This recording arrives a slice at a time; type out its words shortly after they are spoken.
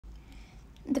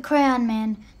The Crayon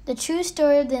Man, The True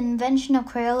Story of the Invention of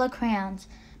Crayola Crayons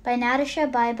by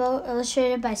Natascha Bieboe,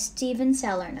 illustrated by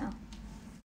Salerno.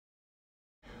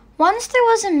 Once there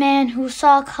was a man who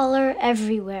saw color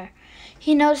everywhere.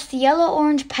 He noticed the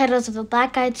yellow-orange petals of the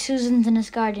black-eyed Susans in his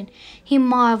garden. He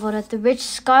marveled at the rich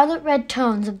scarlet-red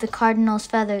tones of the cardinal's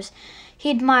feathers.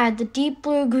 He admired the deep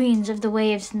blue-greens of the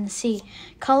waves in the sea.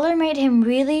 Color made him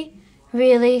really,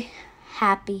 really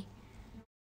happy.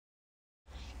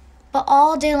 But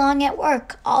all day long at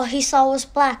work, all he saw was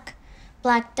black.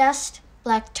 Black dust,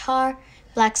 black tar,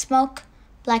 black smoke,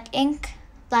 black ink,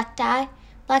 black dye,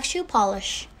 black shoe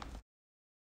polish.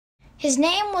 His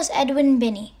name was Edwin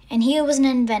Binney, and he was an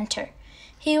inventor.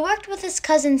 He worked with his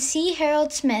cousin C.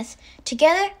 Harold Smith.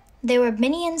 Together, they were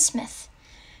Binney and Smith.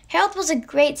 Harold was a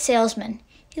great salesman.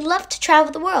 He loved to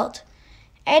travel the world.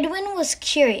 Edwin was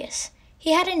curious.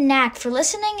 He had a knack for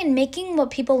listening and making what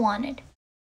people wanted.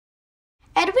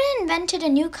 Edwin invented a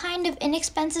new kind of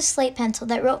inexpensive slate pencil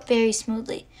that wrote very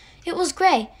smoothly. It was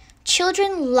gray.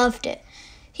 Children loved it.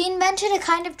 He invented a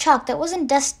kind of chalk that wasn't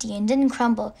dusty and didn't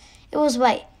crumble. It was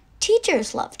white.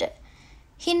 Teachers loved it.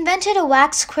 He invented a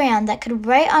wax crayon that could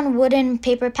write on wooden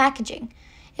paper packaging.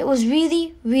 It was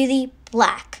really, really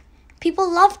black.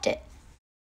 People loved it.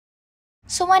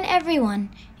 So when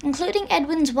everyone, including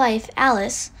Edwin's wife,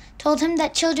 Alice, told him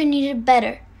that children needed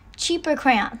better, cheaper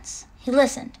crayons, he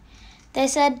listened. They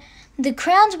said, "The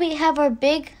crayons we have are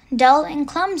big, dull, and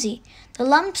clumsy. The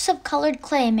lumps of colored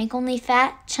clay make only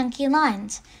fat, chunky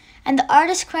lines. And the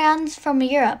artist crayons from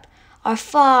Europe are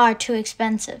far too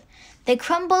expensive. They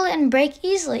crumble and break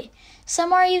easily.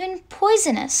 Some are even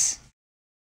poisonous."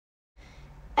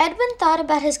 Edwin thought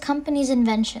about his company's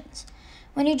inventions.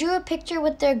 When he drew a picture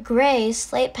with their gray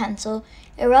slate pencil,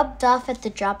 it rubbed off at the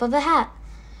drop of a hat.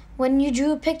 When you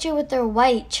drew a picture with their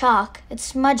white chalk, it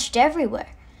smudged everywhere.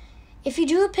 If you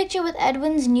drew a picture with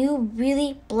Edwin's new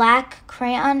really black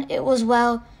crayon, it was,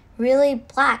 well, really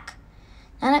black.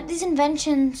 None of these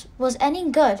inventions was any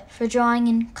good for drawing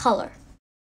in color.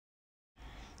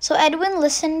 So Edwin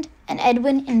listened and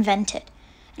Edwin invented.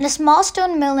 In a small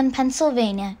stone mill in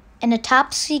Pennsylvania, in a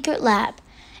top-secret lab,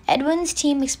 Edwin's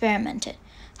team experimented.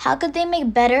 How could they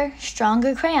make better,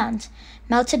 stronger crayons?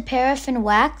 Melted paraffin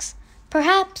wax?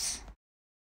 Perhaps.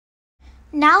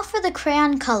 Now for the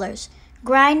crayon colors.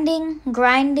 Grinding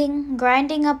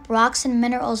up rocks and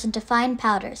minerals into fine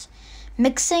powders.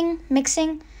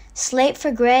 Mixing, slate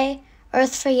for gray,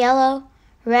 earth for yellow,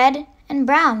 red and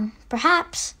brown,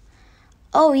 perhaps.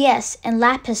 Oh yes, and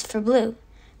lapis for blue.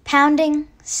 Pounding,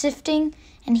 sifting,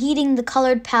 and heating the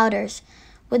colored powders.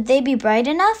 Would they be bright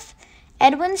enough?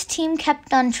 Edwin's team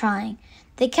kept on trying.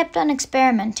 They kept on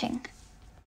experimenting.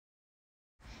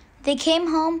 They came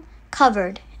home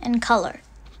covered in color.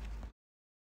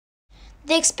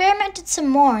 They experimented some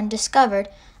more and discovered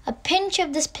a pinch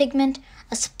of this pigment,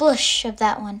 a splush of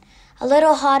that one, a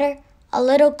little hotter, a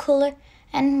little cooler,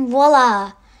 and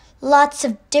voila! Lots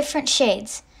of different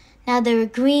shades. Now there were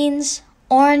greens,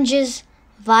 oranges,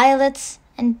 violets,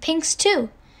 and pinks too.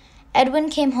 Edwin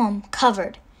came home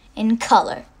covered in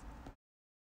color.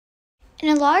 In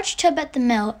a large tub at the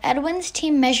mill, Edwin's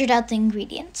team measured out the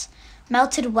ingredients.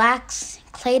 Melted wax,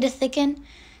 clay to thicken,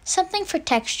 something for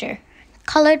texture,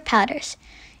 colored powders,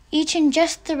 each in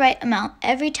just the right amount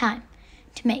every time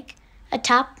to make a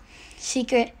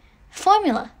top-secret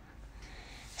formula.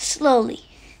 Slowly,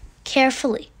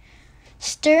 carefully,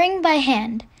 stirring by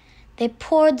hand, they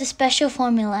poured the special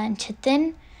formula into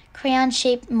thin,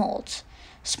 crayon-shaped molds,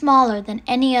 smaller than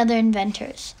any other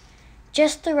inventor's,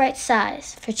 just the right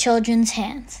size for children's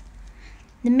hands.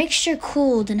 The mixture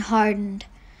cooled and hardened.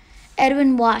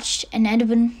 Edwin watched and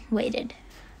Edwin waited.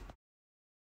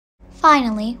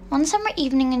 Finally, one summer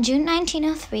evening in June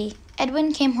 1903,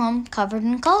 Edwin came home covered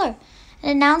in color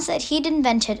and announced that he'd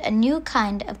invented a new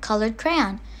kind of colored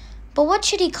crayon. But what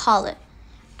should he call it?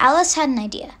 Alice had an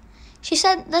idea. She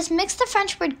said, "Let's mix the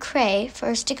French word cray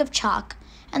for a stick of chalk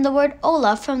and the word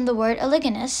ola from the word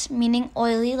oliginous, meaning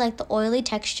oily like the oily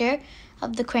texture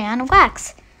of the crayon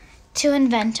wax, to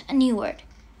invent a new word.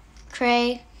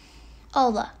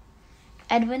 Crayola."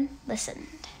 Edwin listened.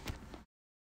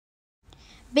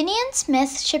 Binney and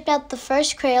Smith shipped out the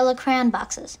first Crayola crayon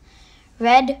boxes.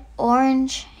 Red,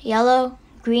 orange, yellow,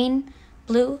 green,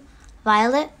 blue,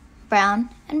 violet, brown,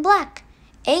 and black.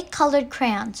 8 colored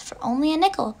crayons for only a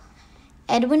nickel.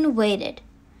 Edwin waited.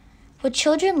 Would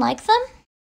children like them?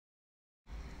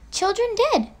 Children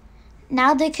did.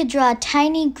 Now they could draw a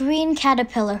tiny green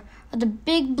caterpillar or the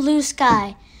big blue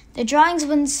sky. Their drawings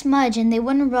wouldn't smudge and they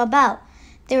wouldn't rub out.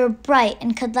 They were bright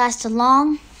and could last a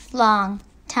long, long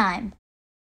time.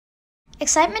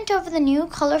 Excitement over the new,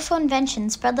 colorful invention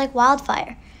spread like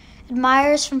wildfire.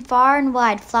 Admirers from far and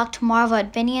wide flocked to marvel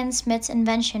at Binney and Smith's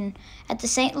invention at the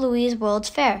St. Louis World's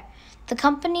Fair. The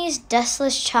company's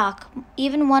dustless chalk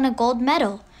even won a gold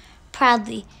medal.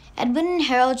 Proudly, Edwin and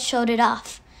Harold showed it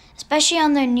off, especially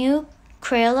on their new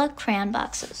Crayola crayon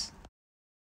boxes.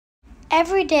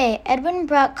 Every day, Edwin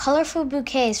brought colorful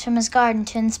bouquets from his garden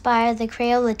to inspire the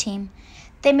Crayola team.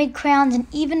 They made crayons in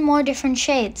even more different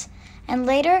shades, and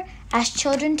later asked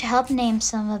children to help name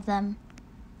some of them.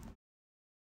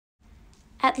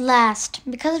 At last,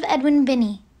 because of Edwin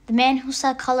Binney, the man who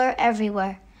saw color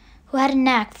everywhere, who had a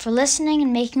knack for listening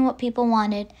and making what people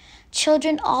wanted,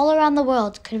 children all around the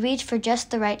world could reach for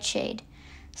just the right shade.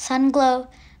 Sunglow,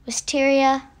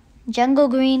 wisteria, jungle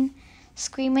green,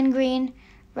 screamin' green,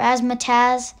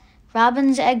 razzmatazz,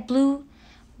 robin's egg blue,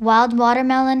 wild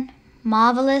watermelon,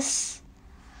 marvelous,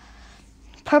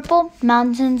 purple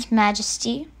mountain's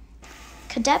majesty,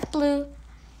 cadet blue,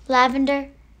 lavender,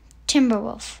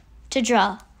 timberwolf, to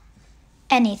draw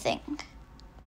anything.